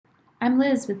I'm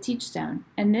Liz with Teachstone,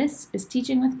 and this is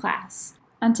Teaching with Class.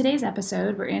 On today's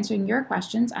episode, we're answering your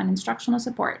questions on instructional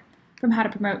support, from how to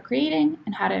promote creating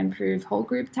and how to improve whole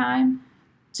group time,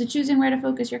 to choosing where to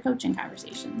focus your coaching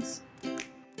conversations.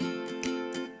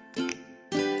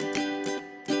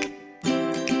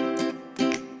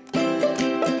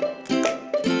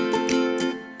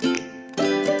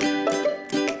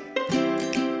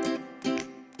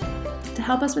 To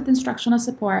help us with instructional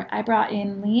support, I brought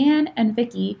in Leanne and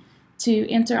Vicki to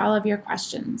answer all of your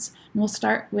questions. And we'll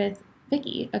start with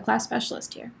Vicki, a class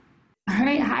specialist here. All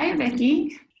right, hi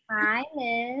Vicki. Hi,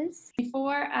 Liz.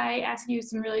 Before I ask you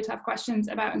some really tough questions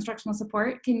about instructional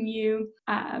support, can you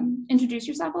introduce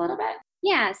yourself a little bit?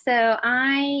 Yeah, so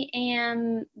I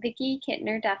am Vicki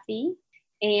Kittner Duffy,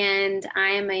 and I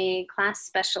am a class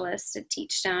specialist at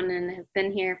Teachstone and have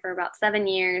been here for about 7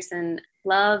 years and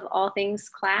love all things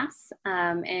class,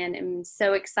 and am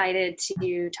so excited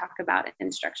to talk about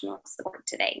instructional support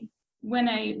today. When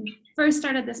I first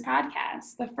started this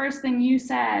podcast, the first thing you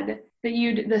said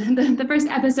that the first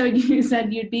episode you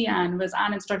said you'd be on was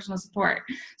on instructional support.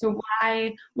 So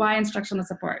why instructional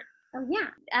support? Oh, yeah.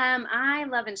 I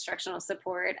love instructional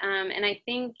support. And I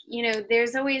think,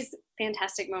 there's always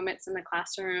fantastic moments in the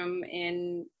classroom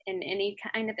in any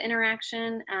kind of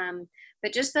interaction.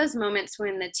 But just those moments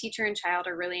when the teacher and child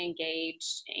are really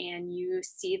engaged and you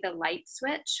see the light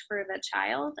switch for the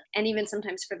child, and even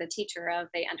sometimes for the teacher, of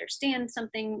they understand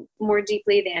something more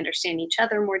deeply, they understand each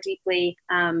other more deeply.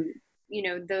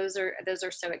 Those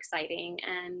are so exciting.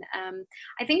 And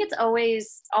I think it's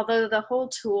always, although the whole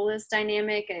tool is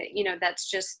dynamic, that's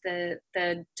just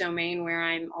the domain where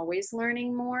I'm always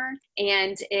learning more.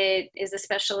 And it is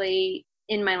especially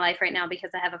in my life right now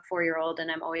because I have a 4-year-old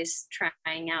and I'm always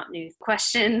trying out new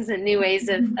questions and new ways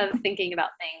of thinking about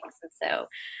things. And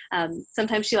so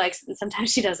sometimes she likes it and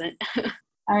sometimes she doesn't.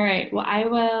 All right.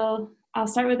 Well, I'll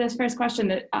start with this first question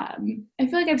that I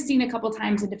feel like I've seen a couple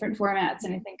times in different formats,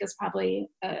 and I think is probably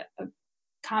a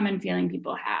common feeling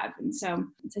people have. And so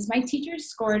it says, my teacher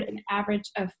scored an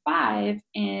average of 5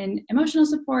 in emotional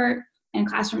support and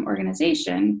classroom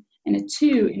organization and a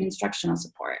 2 in instructional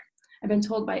support. I've been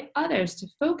told by others to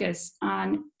focus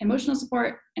on emotional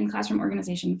support and classroom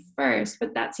organization first,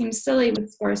 but that seems silly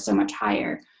with scores so much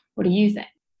higher. What do you think?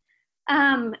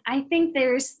 I think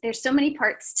there's so many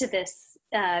parts to this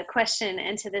question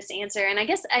and to this answer. And I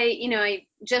guess I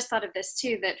just thought of this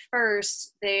too, that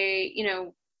first they,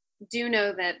 do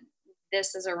know that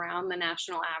this is around the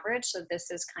national average. So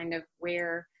this is kind of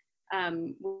where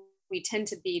we tend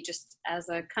to be just as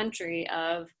a country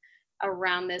of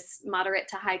around this moderate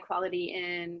to high quality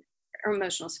in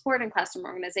emotional support and classroom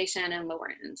organization and lower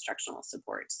in instructional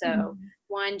support. So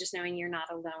one, just knowing you're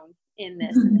not alone in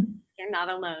this. You're not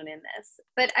alone in this.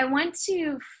 But I want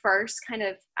to first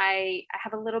I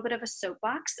have a little bit of a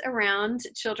soapbox around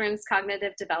children's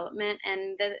cognitive development.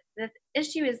 And the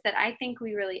issue is that I think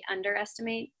we really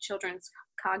underestimate children's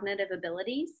cognitive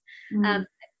abilities.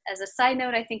 As a side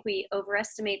note, I think we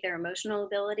overestimate their emotional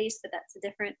abilities, but that's a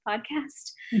different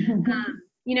podcast.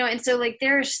 And so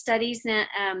there are studies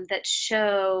that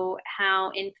show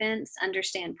how infants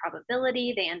understand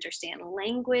probability, they understand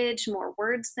language, more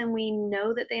words than we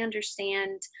know that they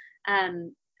understand,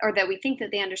 or that we think that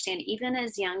they understand even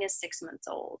as young as 6 months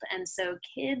old. And so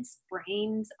kids'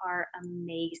 brains are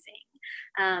amazing.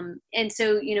 And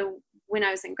so, when I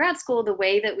was in grad school, the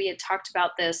way that we had talked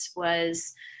about this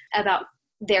was about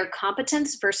their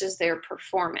competence versus their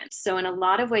performance. So in a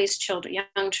lot of ways,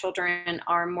 young children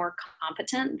are more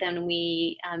competent than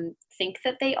we think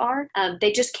that they are.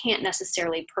 They just can't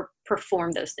necessarily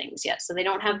perform those things yet. So they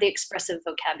don't have the expressive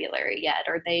vocabulary yet,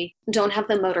 or they don't have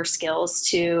the motor skills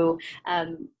to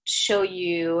show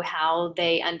you how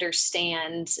they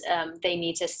understand they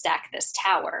need to stack this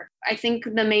tower. I think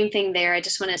the main thing there, I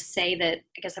just want to say that,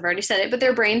 I guess I've already said it, but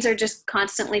their brains are just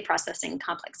constantly processing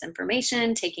complex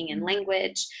information, taking in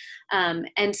language.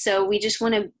 And so we just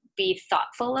want to be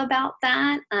thoughtful about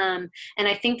that. And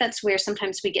I think that's where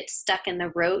sometimes we get stuck in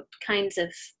the rote kinds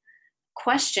of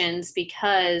questions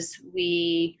because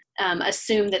we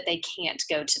assume that they can't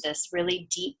go to this really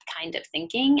deep kind of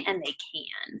thinking, and they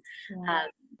can. Yeah.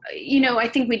 I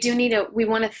think we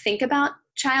want to think about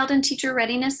child and teacher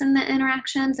readiness in the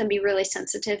interactions and be really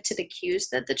sensitive to the cues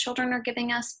that the children are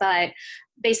giving us. But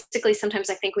basically, sometimes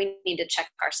I think we need to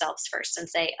check ourselves first and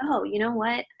say, oh, you know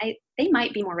what? They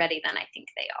might be more ready than I think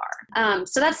they are.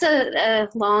 So that's a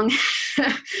long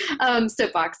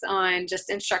soapbox on just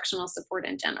instructional support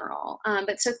in general.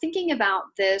 But so thinking about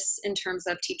this in terms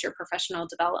of teacher professional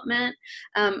development,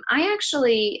 I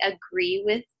actually agree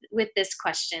with this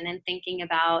question and thinking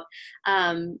about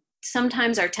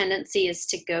sometimes our tendency is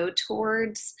to go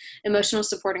towards emotional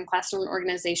support and classroom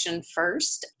organization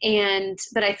first.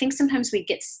 But I think sometimes we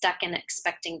get stuck in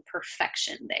expecting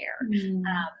perfection there,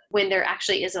 when there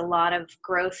actually is a lot of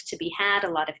growth to be had,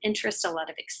 a lot of interest, a lot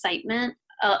of excitement,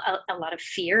 a lot of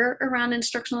fear around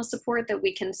instructional support that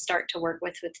we can start to work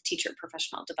with teacher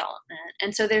professional development.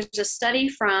 And so there's a study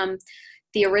from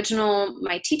the original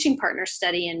My Teaching Partner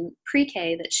study in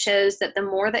pre-K that shows that the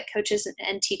more that coaches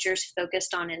and teachers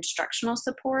focused on instructional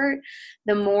support,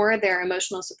 the more their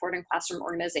emotional support and classroom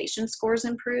organization scores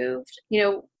improved.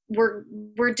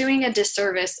 We're doing a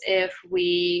disservice if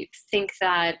we think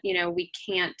that, we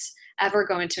can't ever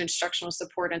go into instructional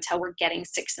support until we're getting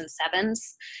 6 and 7s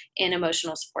in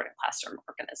emotional support and classroom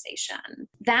organization.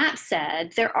 That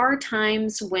said, there are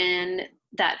times when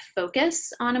that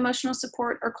focus on emotional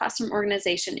support or classroom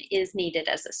organization is needed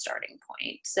as a starting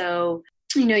point. So,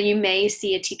 you may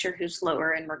see a teacher who's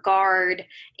lower in regard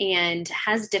and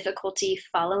has difficulty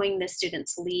following the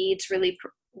student's leads, really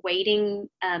providing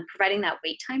that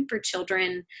wait time for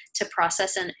children to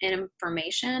process an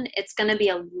information. It's going to be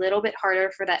a little bit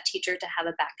harder for that teacher to have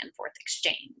a back and forth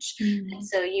exchange. And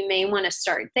so you may want to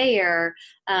start there,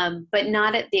 but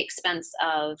not at the expense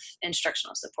of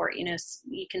instructional support.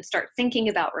 You can start thinking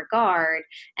about regard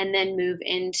and then move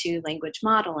into language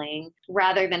modeling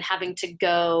rather than having to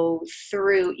go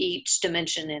through each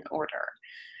dimension in order.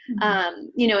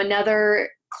 Another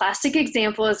classic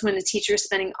example is when the teacher is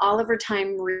spending all of her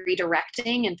time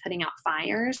redirecting and putting out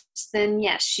fires, then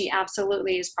yes, she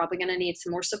absolutely is probably going to need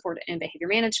some more support in behavior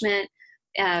management,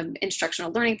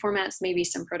 instructional learning formats, maybe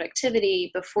some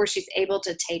productivity before she's able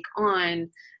to take on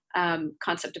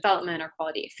concept development or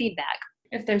quality of feedback.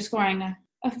 If they're scoring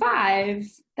a 5,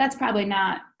 that's probably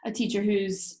not a teacher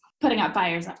who's putting out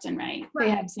fires left and right. They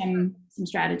have some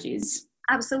strategies.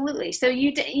 Absolutely. So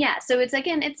so it's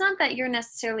not that you're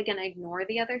necessarily going to ignore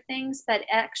the other things, but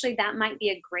actually that might be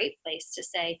a great place to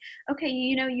say, okay,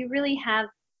 you really have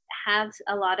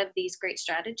a lot of these great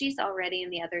strategies already in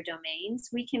the other domains.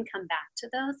 We can come back to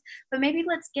those, but maybe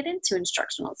let's get into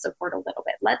instructional support a little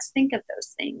bit. Let's think of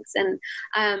those things. And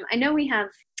I know we have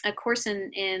a course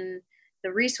in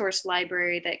the resource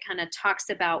library that kind of talks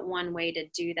about one way to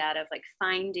do that, of like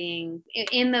finding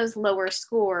in those lower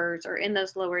scores or in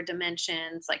those lower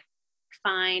dimensions, like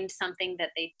find something that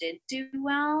they did do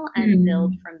well and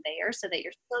build from there, so that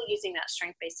you're still using that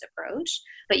strength-based approach,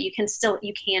 but you can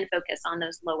focus on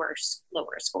those lower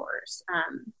scores.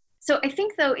 So I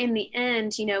think though, in the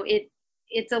end,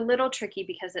 it's a little tricky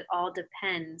because it all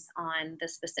depends on the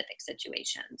specific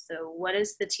situation. So what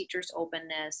is the teacher's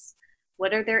openness?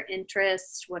 What are their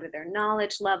interests? What are their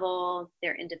knowledge level,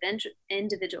 their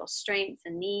individual strengths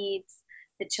and needs,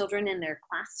 the children in their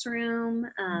classroom?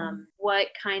 What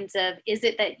kinds of, is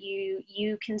it that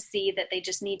you can see that they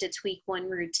just need to tweak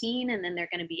one routine and then they're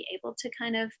going to be able to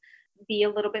kind of be a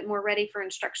little bit more ready for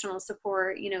instructional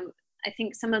support? I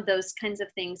think some of those kinds of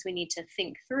things we need to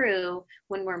think through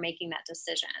when we're making that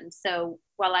decision. So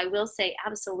while I will say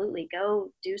absolutely go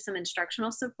do some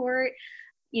instructional support,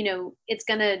 it's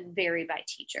going to vary by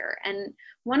teacher. And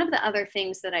one of the other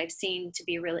things that I've seen to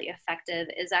be really effective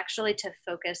is actually to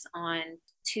focus on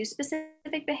 2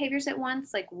 specific behaviors at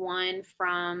once, like one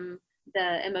from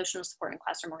the emotional support and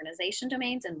classroom organization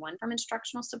domains and one from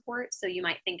instructional support. So you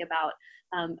might think about,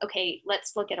 okay,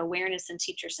 let's look at awareness and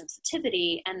teacher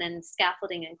sensitivity, and then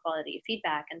scaffolding and quality of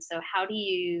feedback. And so how do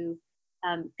you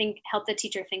help the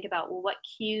teacher think about, well, what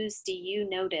cues do you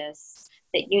notice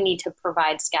that you need to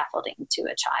provide scaffolding to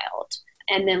a child?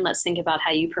 And then let's think about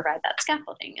how you provide that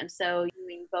scaffolding. And so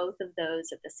doing both of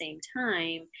those at the same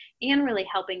time and really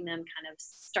helping them kind of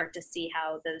start to see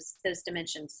how those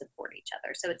dimensions support each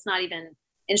other. So it's not even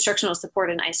instructional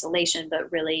support in isolation,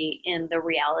 but really in the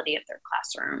reality of their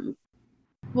classroom.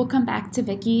 We'll come back to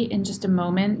Vicki in just a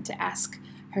moment to ask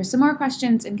her some more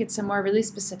questions and get some more really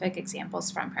specific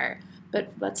examples from her.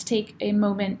 But let's take a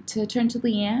moment to turn to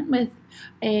Leanne with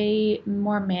a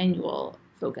more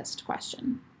manual-focused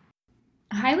question.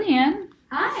 Hi, Leanne.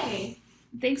 Hi.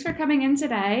 Thanks for coming in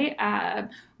today.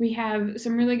 We have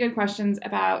some really good questions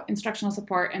about instructional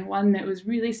support and one that was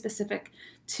really specific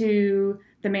to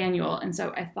the manual. And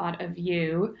so I thought of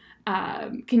you.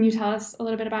 Can you tell us a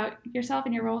little bit about yourself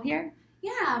and your role here?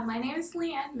 Yeah, my name is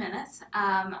Leanne Minnis.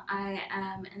 I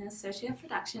am an associate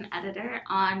production editor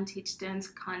on TeachStone's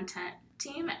content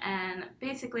team, and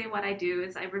basically what I do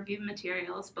is I review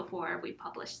materials before we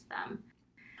publish them.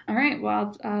 All right,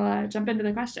 well, I'll jump into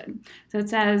the question. So it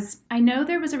says, I know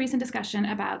there was a recent discussion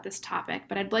about this topic,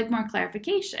 but I'd like more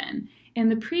clarification. In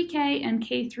the pre-K and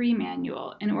K3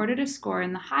 manual, in order to score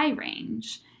in the high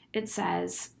range, it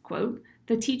says, quote,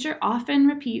 The teacher often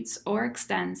repeats or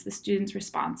extends the student's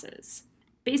responses.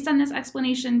 Based on this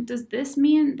explanation, does this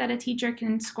mean that a teacher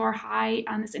can score high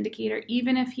on this indicator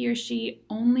even if he or she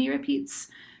only repeats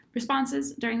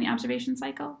responses during the observation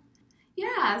cycle?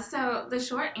 Yeah, so the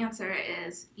short answer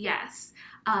is yes.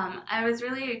 I was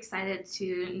really excited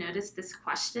to notice this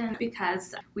question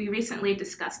because we recently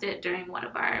discussed it during one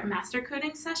of our master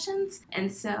coding sessions,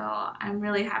 and so I'm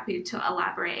really happy to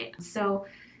elaborate. So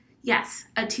yes,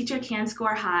 a teacher can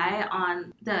score high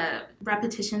on the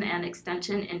repetition and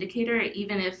extension indicator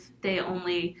even if they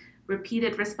only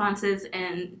repeated responses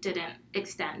and didn't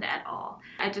extend at all.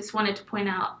 I just wanted to point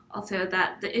out also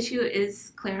that the issue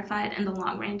is clarified in the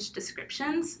long range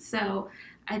descriptions. So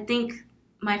I think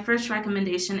my first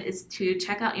recommendation is to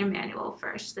check out your manual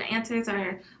first. The answers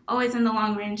are always in the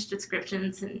long range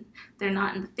descriptions and they're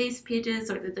not in the face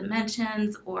pages or the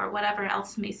dimensions or whatever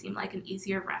else may seem like an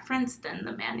easier reference than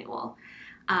the manual.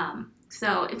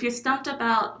 So if you're stumped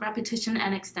about repetition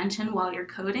and extension while you're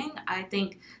coding, I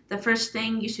think the first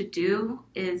thing you should do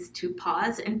is to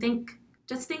pause and think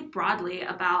broadly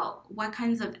about what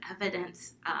kinds of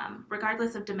evidence,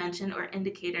 regardless of dimension or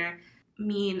indicator,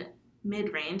 mean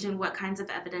mid-range and what kinds of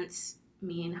evidence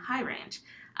mean high range.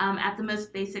 At the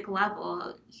most basic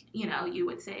level, you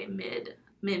would say mid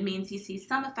means you see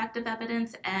some effective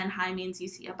evidence and high means you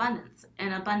see an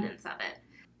abundance of it.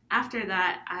 After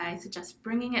that, I suggest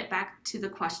bringing it back to the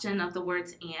question of the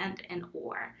words and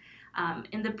or.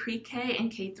 In the pre-K and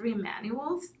K3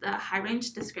 manuals, the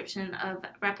high-range description of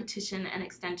repetition and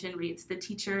extension reads, the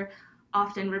teacher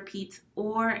often repeats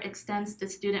or extends the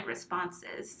student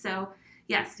responses. So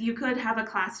yes, you could have a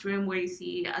classroom where you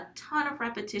see a ton of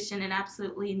repetition and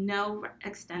absolutely no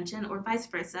extension, or vice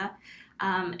versa.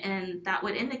 And that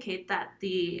would indicate that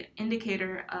the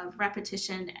indicator of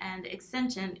repetition and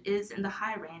extension is in the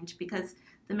high range because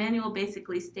the manual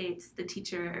basically states the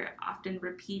teacher often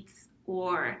repeats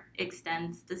or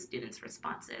extends the student's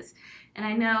responses. And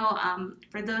I know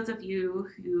for those of you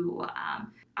who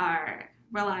are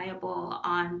reliable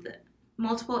on the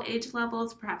multiple age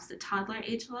levels, perhaps the toddler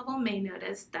age level, may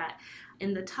notice that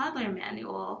in the toddler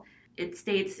manual, it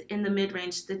states in the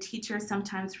mid-range, the teacher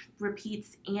sometimes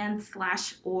repeats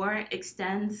and/or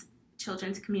extends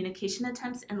children's communication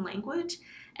attempts and language.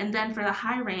 And then for the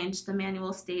high range, the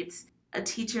manual states the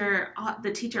teacher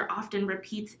often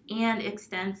repeats and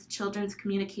extends children's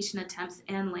communication attempts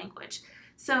and language.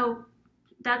 So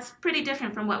that's pretty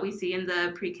different from what we see in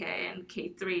the pre-K and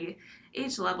K3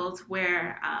 age levels,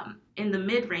 where in the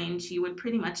mid-range, you would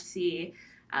pretty much see,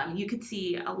 you could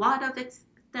see a lot of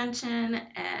extension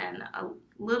and a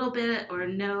little bit or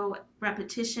no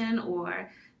repetition, or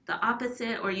the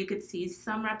opposite, or you could see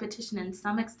some repetition and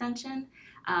some extension.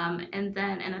 And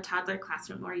then in a toddler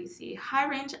classroom where you see high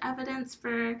range evidence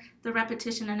for the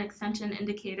repetition and extension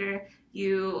indicator,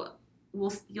 you'll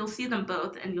see them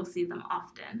both and you'll see them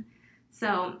often.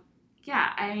 So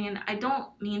yeah, I mean, I don't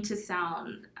mean to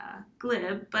sound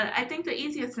glib, but I think the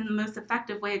easiest and the most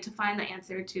effective way to find the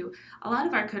answer to a lot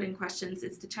of our coding questions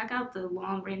is to check out the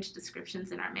long-range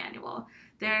descriptions in our manual.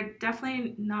 They're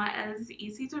definitely not as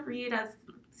easy to read as,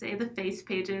 say, the face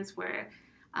pages, where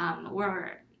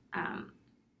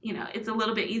it's a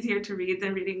little bit easier to read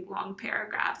than reading long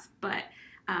paragraphs. But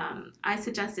I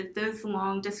suggest if those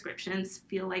long descriptions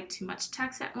feel like too much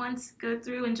text at once, go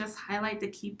through and just highlight the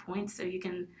key points so you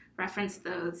can reference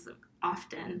those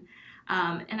often.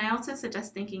 And I also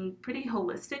suggest thinking pretty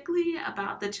holistically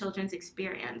about the children's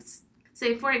experience.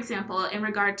 Say, for example, in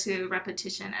regard to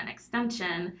repetition and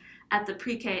extension, at the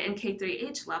pre-K and K3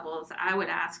 age levels, I would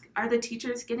ask, are the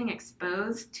teachers getting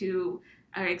exposed to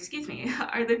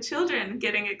are the children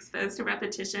getting exposed to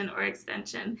repetition or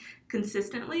extension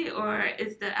consistently, or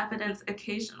is the evidence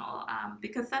occasional?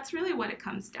 Because that's really what it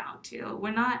comes down to.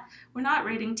 We're not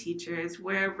rating teachers,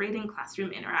 we're rating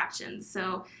classroom interactions.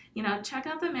 So, check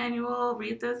out the manual,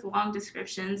 read those long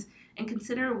descriptions, and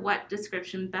consider what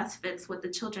description best fits what the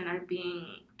children are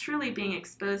truly being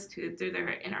exposed to through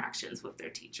their interactions with their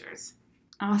teachers.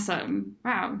 Awesome.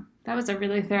 Wow. That was a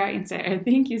really thorough answer.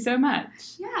 Thank you so much.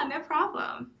 Yeah, no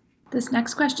problem. This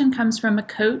next question comes from a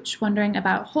coach wondering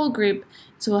about whole group,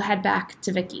 so we'll head back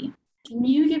to Vicki. Can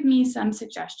you give me some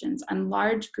suggestions on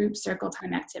large group circle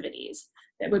time activities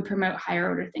that would promote higher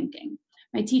order thinking?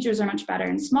 My teachers are much better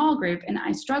in small group, and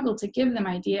I struggle to give them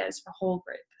ideas for whole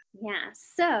group. Yeah,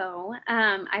 so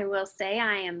I will say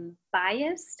I am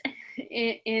biased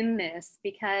in this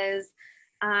because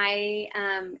I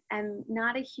am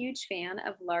not a huge fan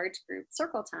of large group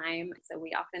circle time. So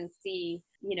we often see,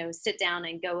 sit down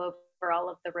and go over for all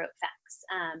of the rote facts.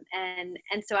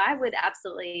 And so I would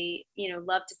absolutely,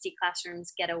 love to see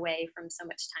classrooms get away from so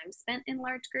much time spent in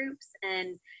large groups.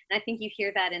 And I think you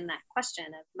hear that in that question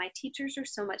of, my teachers are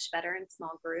so much better in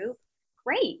small group.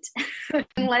 Great.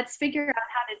 Let's figure out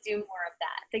how to do more of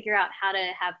that. Figure out how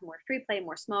to have more free play,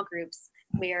 more small groups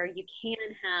where you can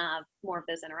have more of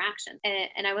those interactions.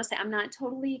 And I will say, I'm not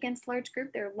totally against large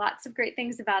group. There are lots of great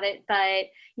things about it, but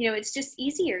it's just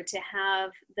easier to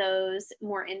have those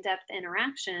more in-depth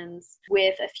interactions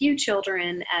with a few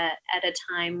children at a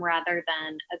time rather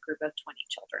than a group of 20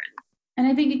 children. And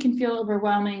I think it can feel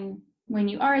overwhelming when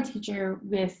you are a teacher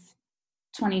with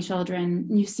 20 children,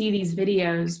 you see these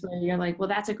videos where you're like, well,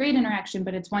 that's a great interaction,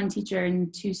 but it's one teacher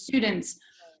and two students.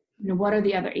 What are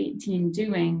the other 18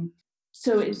 doing?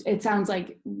 So it sounds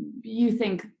like you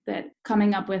think that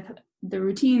coming up with the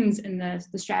routines and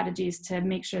the strategies to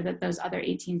make sure that those other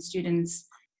 18 students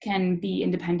can be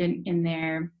independent in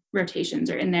their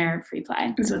rotations or in their free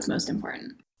play is what's most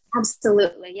important.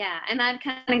 Absolutely, yeah. And that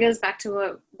kind of goes back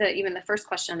to even the first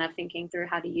question of thinking through,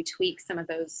 how do you tweak some of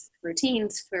those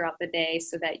routines throughout the day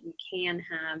so that you can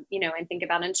have, and think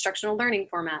about instructional learning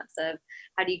formats of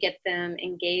how do you get them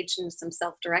engaged in some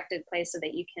self-directed play so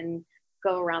that you can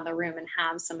go around the room and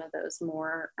have some of those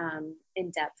more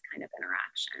in-depth kind of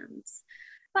interactions.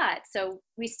 But so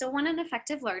we still want an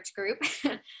effective large group.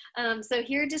 So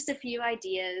here are just a few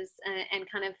ideas and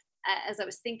kind of, as I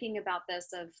was thinking about this,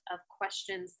 of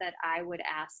questions that I would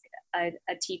ask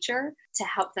a teacher to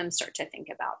help them start to think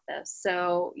about this.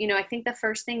 So, I think the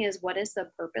first thing is, what is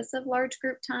the purpose of large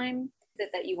group time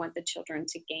that you want the children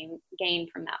to gain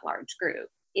from that large group?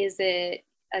 Is it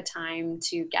a time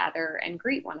to gather and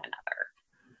greet one another?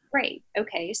 Great.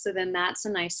 Okay. So then that's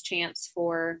a nice chance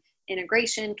for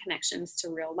integration, connections to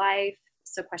real life.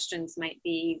 So questions might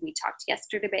be, we talked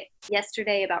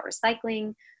yesterday about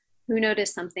recycling. Who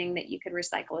noticed something that you could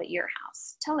recycle at your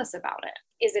house? Tell us about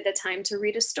it. Is it a time to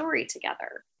read a story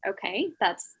together? Okay,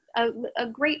 that's a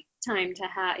great time to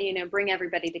have, bring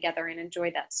everybody together and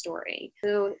enjoy that story.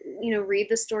 So, read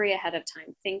the story ahead of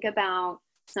time. Think about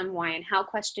some why and how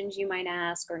questions you might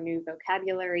ask, or new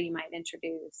vocabulary you might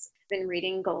introduce. I've been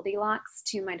reading Goldilocks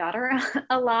to my daughter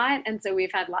a lot, and so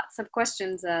we've had lots of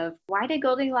questions of, why did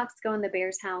Goldilocks go in the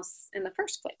bear's house in the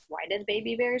first place? Why did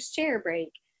baby bear's chair break?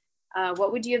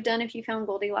 What would you have done if you found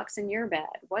Goldilocks in your bed?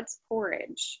 What's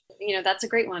porridge? That's a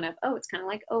great one of, it's kind of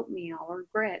like oatmeal or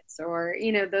grits, or,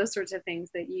 those sorts of things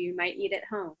that you might eat at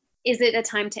home. Is it a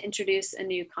time to introduce a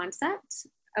new concept?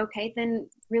 Okay, then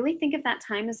really think of that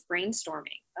time as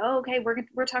brainstorming. Okay,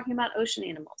 we're talking about ocean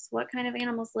animals. What kind of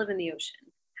animals live in the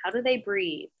ocean? How do they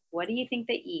breathe? What do you think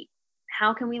they eat?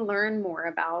 How can we learn more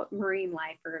about marine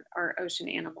life or ocean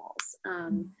animals?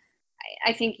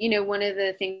 I think, one of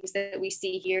the things that we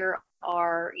see here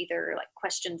are either like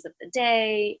questions of the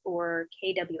day or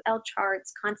KWL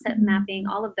charts, concept mapping.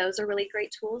 All of those are really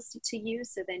great tools to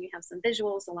use. So then you have some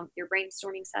visuals along with your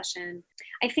brainstorming session.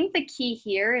 I think the key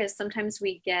here is sometimes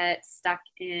we get stuck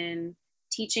in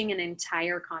teaching an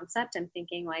entire concept and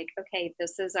thinking like, okay,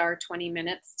 this is our 20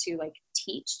 minutes to like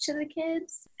teach to the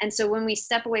kids. And so when we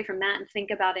step away from that and think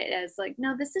about it as like,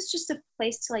 no, this is just a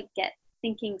place to like get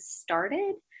thinking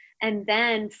started. And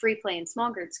then free play and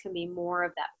small groups can be more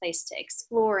of that place to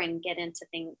explore and get into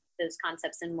those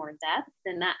concepts in more depth.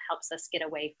 Then that helps us get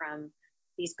away from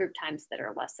these group times that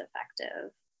are less effective.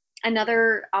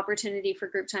 Another opportunity for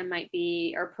group time might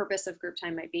be, or purpose of group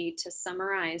time might be, to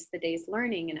summarize the day's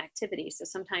learning and activities. So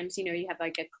sometimes, you have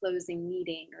like a closing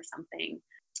meeting or something.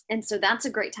 And so that's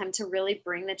a great time to really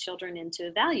bring the children in to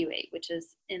evaluate, which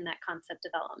is in that concept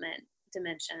development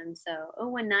dimension. So,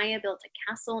 when Naya built a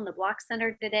castle in the block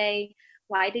center today,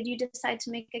 why did you decide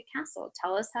to make a castle?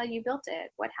 Tell us how you built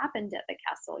it. What happened at the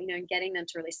castle? And getting them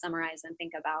to really summarize and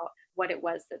think about what it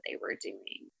was that they were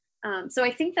doing. So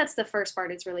I think that's the first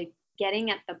part, is really getting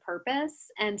at the purpose.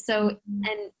 And so,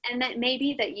 and that may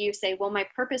be that you say, well, my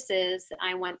purpose is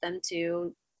I want them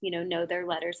to, know their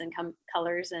letters and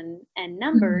colors and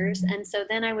numbers. And so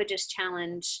then I would just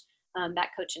challenge that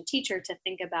coach and teacher to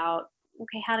think about,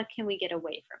 okay, can we get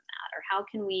away from that? Or how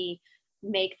can we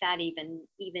make that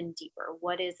even deeper?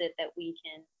 What is it that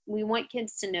we want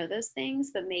kids to know those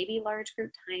things, but maybe large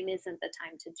group time isn't the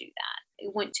time to do that. I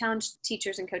want challenge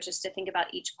teachers and coaches to think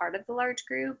about each part of the large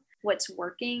group, what's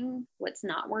working, what's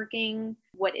not working,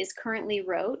 what is currently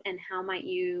rote, and how might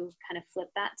you kind of flip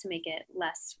that to make it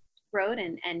less rote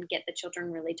and get the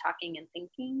children really talking and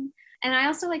thinking. And I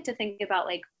also like to think about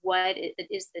like, what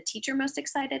is the teacher most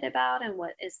excited about and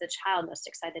what is the child most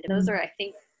excited about. Those are, I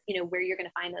think, where you're going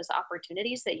to find those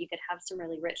opportunities that you could have some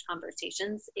really rich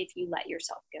conversations if you let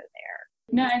yourself go there.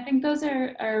 No, I think those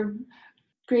are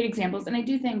great examples. And I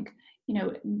do think,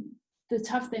 the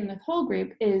tough thing with whole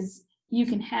group is you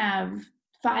can have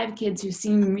 5 kids who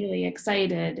seem really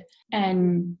excited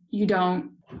and you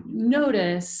don't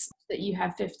notice that you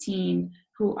have 15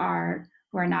 who are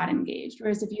not engaged.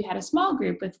 Whereas if you had a small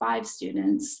group with 5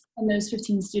 students and those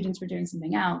 15 students were doing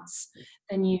something else,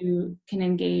 then you can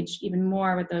engage even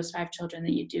more with those 5 children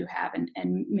that you do have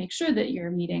and make sure that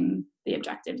you're meeting the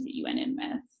objectives that you went in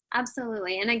with.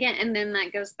 Absolutely. And again, and then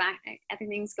that goes back,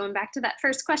 everything's going back to that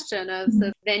first question of, so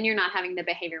then you're not having the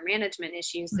behavior management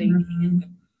issues, so you need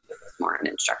more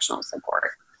instructional support.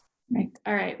 Right.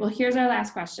 All right. Well, here's our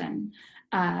last question.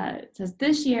 It says,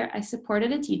 this year I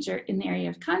supported a teacher in the area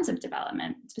of concept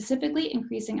development, specifically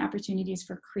increasing opportunities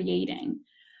for creating.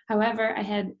 However, I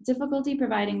had difficulty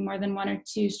providing more than 1 or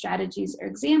 2 strategies or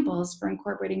examples for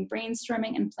incorporating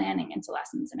brainstorming and planning into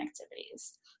lessons and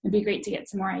activities. It'd be great to get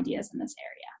some more ideas in this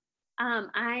area.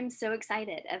 I'm so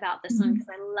excited about this one because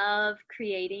I love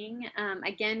creating.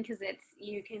 Again, because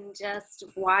you can just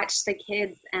watch the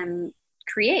kids and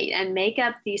create and make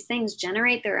up these things,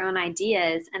 generate their own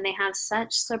ideas, and they have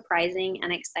such surprising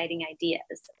and exciting ideas.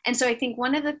 And so I think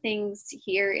one of the things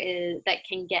here is that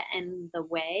can get in the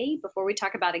way before we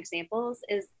talk about examples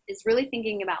is really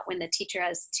thinking about when the teacher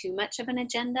has too much of an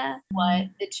agenda, what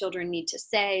the children need to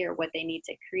say or what they need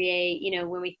to create.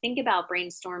 When we think about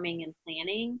brainstorming and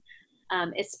planning,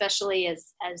 especially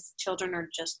as children are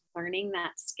just learning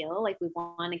that skill, like we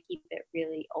want to keep it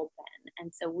really open.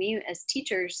 And so we as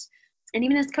teachers, and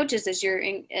even as coaches, as you're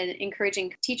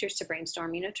encouraging teachers to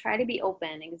brainstorm, try to be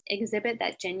open, exhibit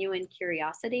that genuine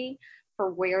curiosity for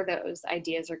where those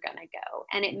ideas are going to go.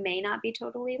 And it may not be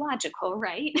totally logical,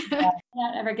 right?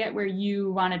 Not ever get where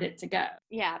you wanted it to go.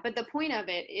 Yeah, but the point of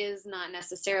it is not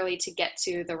necessarily to get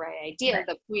to the right idea. Right.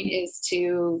 The point is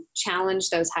to challenge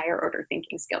those higher order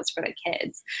thinking skills for the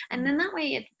kids. And then that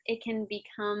way it can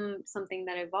become something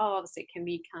that evolves. It can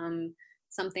become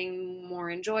something more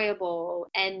enjoyable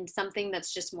and something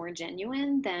that's just more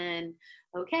genuine than,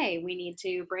 okay, we need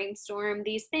to brainstorm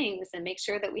these things and make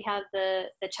sure that we have the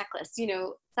checklist.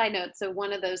 Side note, so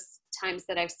one of those times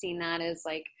that I've seen that is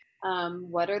like,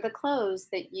 what are the clothes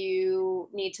that you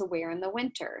need to wear in the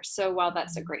winter? So while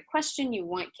that's a great question, you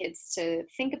want kids to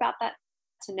think about that,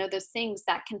 to know those things,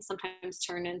 that can sometimes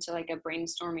turn into like a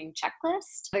brainstorming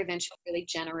checklist rather than really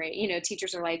generate,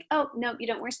 teachers are like, oh, no, you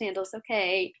don't wear sandals.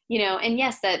 Okay. And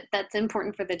yes, that's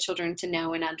important for the children to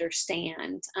know and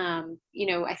understand.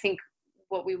 I think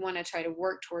what we want to try to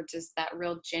work towards is that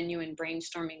real genuine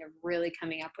brainstorming of really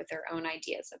coming up with their own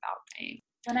ideas about things.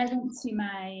 When I went to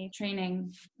my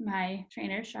training, my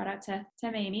trainer, shout out to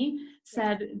Amy,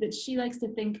 said that she likes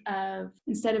to think of,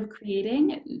 instead of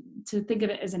creating, to think of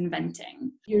it as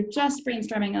inventing. You're just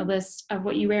brainstorming a list of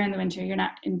what you wear in the winter. You're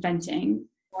not inventing.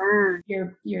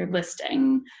 You're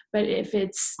listing. But if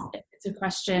it's a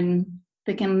question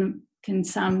that can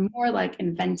sound more like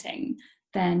inventing,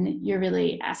 then you're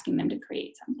really asking them to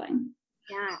create something.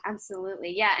 Yeah,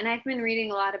 absolutely. Yeah, and I've been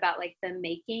reading a lot about like the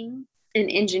making and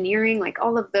engineering, like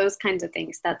all of those kinds of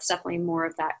things. That's definitely more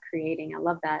of that creating. I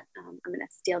love that. I'm going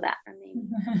to steal that from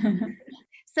me.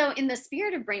 So in the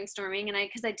spirit of brainstorming, and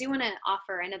because I do want to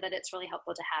offer, I know that it's really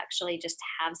helpful to actually just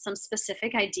have some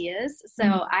specific ideas.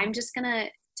 So I'm just going to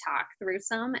talk through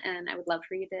some, and I would love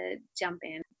for you to jump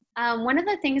in. One of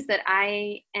the things that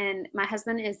and my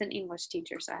husband is an English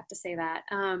teacher, so I have to say that,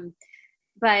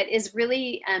 but is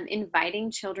really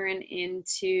inviting children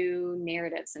into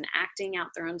narratives and acting out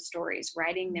their own stories,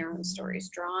 writing their own stories,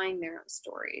 drawing their own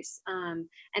stories.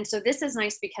 And so this is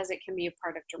nice because it can be a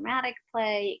part of dramatic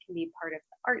play, it can be part of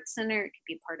the art center, it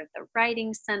can be part of the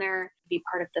writing center, it can be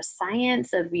part of the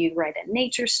science of you write a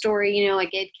nature story,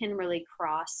 like it can really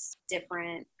cross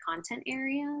different content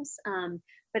areas.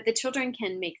 But the children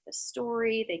can make the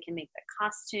story, they can make the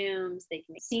costumes, they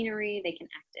can make scenery, they can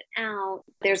act it out.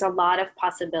 There's a lot of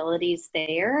possibilities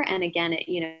there. And again,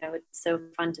 it's so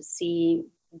fun to see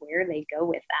where they go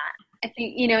with that. I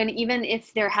think, and even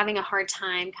if they're having a hard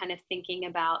time kind of thinking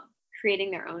about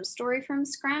creating their own story from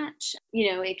scratch,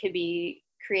 it could be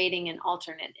creating an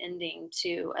alternate ending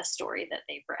to a story that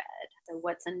they've read. So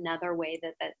what's another way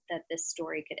that this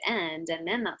story could end? And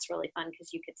then that's really fun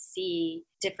because you could see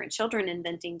different children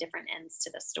inventing different ends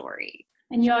to the story.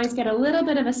 And you always get a little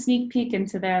bit of a sneak peek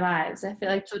into their lives. I feel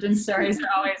like children's stories are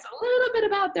always a little bit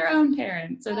about their own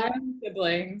parents or their own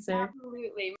siblings.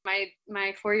 Absolutely.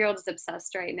 My 4-year-old is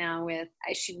obsessed right now with,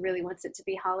 she really wants it to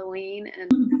be Halloween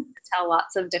and tell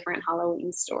lots of different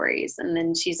Halloween stories. And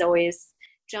then she's always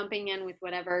jumping in with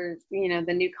whatever,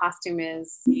 the new costume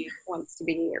is he wants to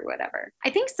be or whatever. I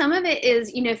think some of it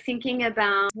is, thinking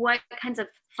about what kinds of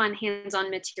fun hands-on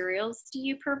materials do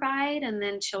you provide, and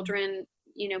then children,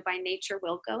 by nature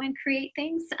will go and create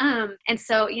things. And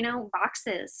so,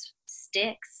 boxes,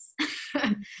 sticks,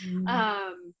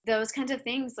 those kinds of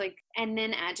things, like, and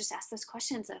then I just ask those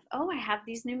questions of, oh, I have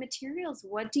these new materials.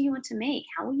 What do you want to make?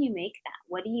 How will you make that?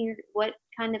 What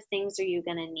kind of things are you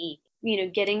going to need?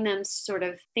 Getting them sort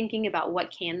of thinking about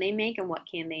what can they make and what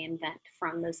can they invent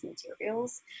from those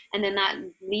materials. And then that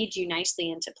leads you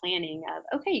nicely into planning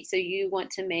of, okay, so you want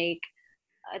to make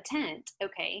a tent.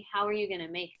 Okay, how are you going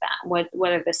to make that?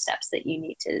 What are the steps that you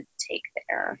need to take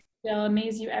there? They'll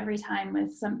amaze you every time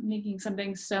with making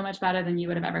something so much better than you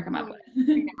would have ever come up with.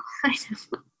 I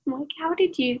know. Like, how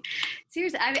did you?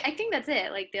 Seriously, I think that's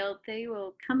it. Like, they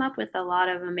will come up with a lot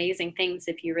of amazing things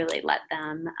if you really let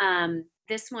them.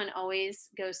 This one always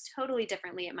goes totally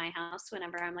differently at my house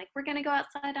whenever I'm like, we're going to go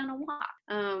outside on a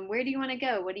walk. Where do you want to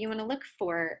go? What do you want to look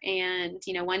for? And,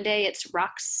 one day it's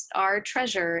rocks are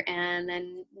treasure. And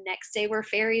then next day we're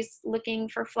fairies looking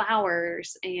for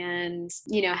flowers. And,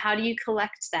 how do you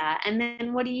collect that? And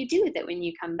then what do you do with it when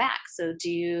you come back? So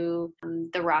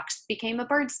the rocks became a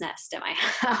bird's nest at my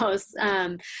house.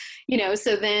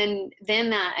 So then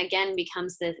that again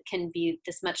can be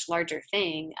this much larger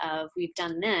thing of, we've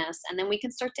done this, and then we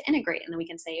can start to integrate, and then we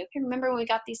can say, okay, remember when we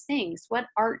got these things, what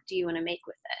art do you want to make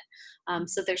with it?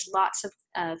 So there's lots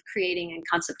of creating and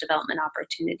concept development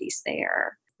opportunities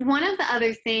there. One of the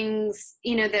other things,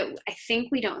 that I think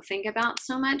we don't think about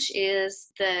so much is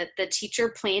the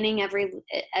teacher planning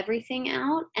everything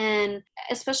out. And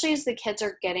especially as the kids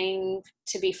are getting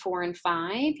to be 4 and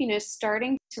 5,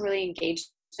 starting to really engage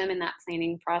them in that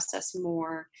planning process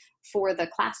more for the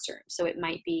classroom. So it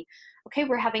might be, okay,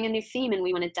 we're having a new theme and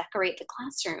we want to decorate the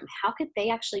classroom. How could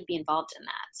they actually be involved in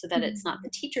that, so that it's not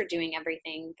the teacher doing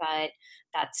everything, but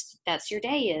that's your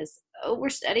day is, oh, we're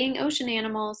studying ocean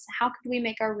animals. How could we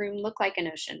make our room look like an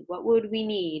ocean? What would we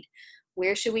need?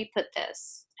 Where should we put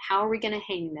this? How are we going to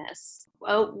hang this?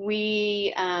 Oh,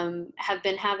 we have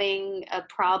been having a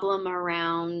problem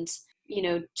around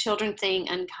children saying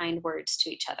unkind words to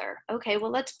each other. Okay,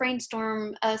 well, let's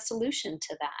brainstorm a solution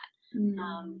to that.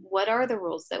 What are the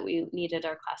rules that we need at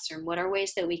our classroom? What are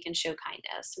ways that we can show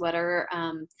kindness? What are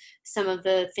some of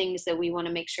the things that we want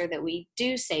to make sure that we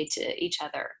do say to each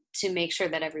other to make sure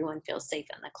that everyone feels safe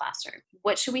in the classroom?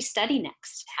 What should we study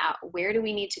next? Where do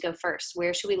we need to go first?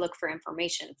 Where should we look for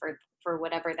information for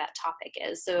whatever that topic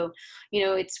is? So,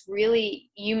 it's really,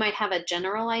 you might have a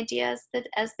general idea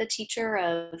as the teacher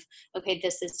of, okay,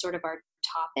 this is sort of our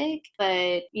topic,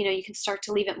 but, you can start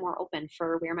to leave it more open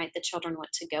for where might the children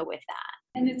want to go with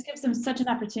that. And it gives them such an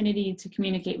opportunity to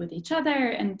communicate with each other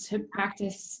and to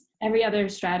practice every other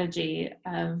strategy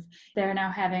of, they're now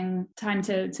having time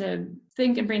to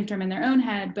think and brainstorm in their own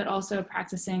head, but also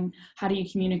practicing how do you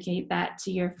communicate that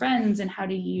to your friends, and how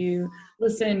do you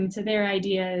listen to their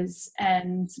ideas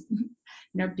and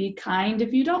be kind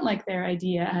if you don't like their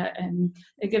idea. And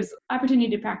it gives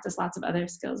opportunity to practice lots of other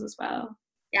skills as well.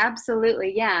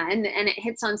 Absolutely. Yeah. And it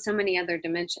hits on so many other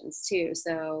dimensions too.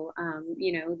 So,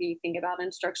 you think about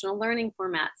instructional learning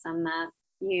formats, and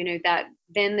that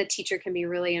then the teacher can be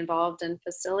really involved and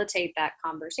facilitate that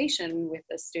conversation with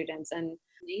the students, and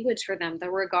language for them, the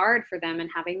regard for them, and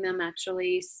having them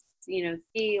actually,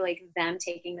 see like them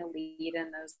taking the lead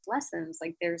in those lessons.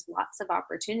 Like, there's lots of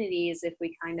opportunities if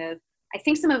we I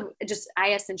think some of just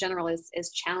IS in general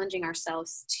is challenging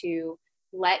ourselves to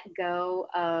let go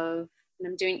of, and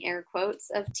I'm doing air quotes,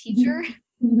 of teacher,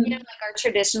 like our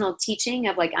traditional teaching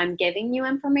of like, I'm giving you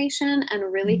information,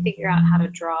 and really figure out how to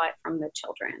draw it from the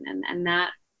children. And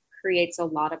that creates a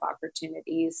lot of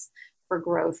opportunities for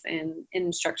growth in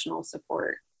instructional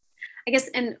support, I guess.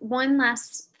 And one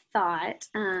last thought,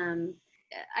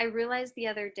 I realized the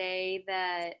other day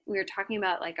that we were talking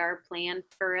about like our plan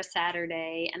for a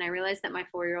Saturday, and I realized that my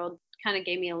 4-year-old kind of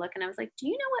gave me a look, and I was like, do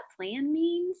you know what plan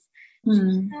means?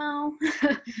 No.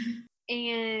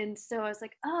 And so I was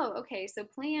like, oh, okay. So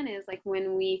plan is like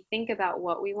when we think about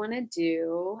what we want to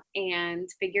do and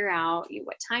figure out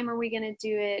what time are we going to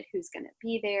do it, who's going to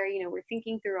be there. We're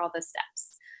thinking through all the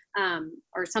steps,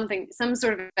 or some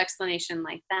sort of explanation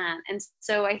like that. And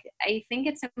so I think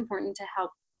it's important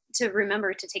to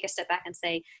remember to take a step back and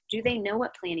say, do they know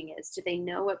what planning is? Do they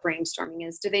know what brainstorming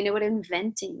is? Do they know what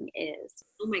inventing is?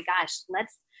 Oh my gosh,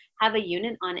 let's have a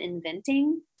unit on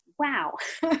inventing. Wow,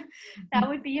 that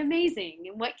would be amazing.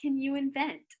 And what can you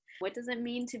invent? What does it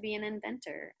mean to be an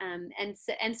inventor? And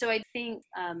so I think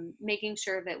making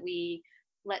sure that we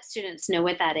let students know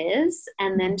what that is,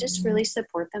 and then just really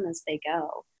support them as they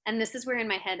go. And this is where in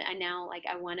my head, I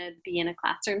want to be in a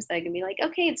classroom so I can be like,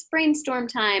 okay, it's brainstorm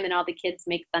time. And all the kids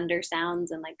make thunder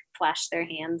sounds and like flash their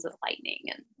hands with lightning.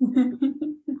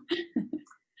 And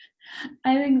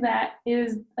I think that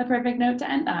is a perfect note to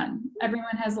end on.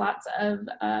 Everyone has lots of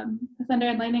thunder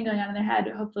and lightning going on in their head.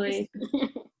 Hopefully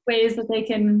ways that they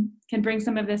can bring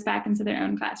some of this back into their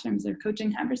own classrooms or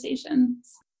coaching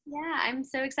conversations. Yeah, I'm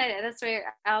so excited. That's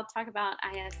where I'll talk about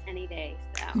IS any day.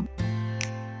 So.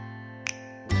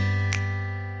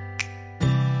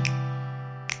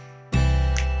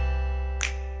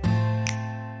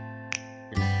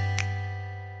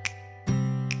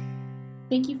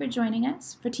 Thank you for joining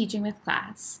us for Teaching with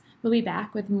Class. We'll be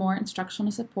back with more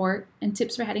instructional support and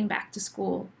tips for heading back to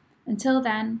school. Until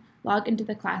then, log into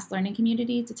the class learning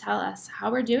community to tell us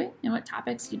how we're doing and what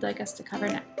topics you'd like us to cover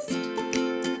next.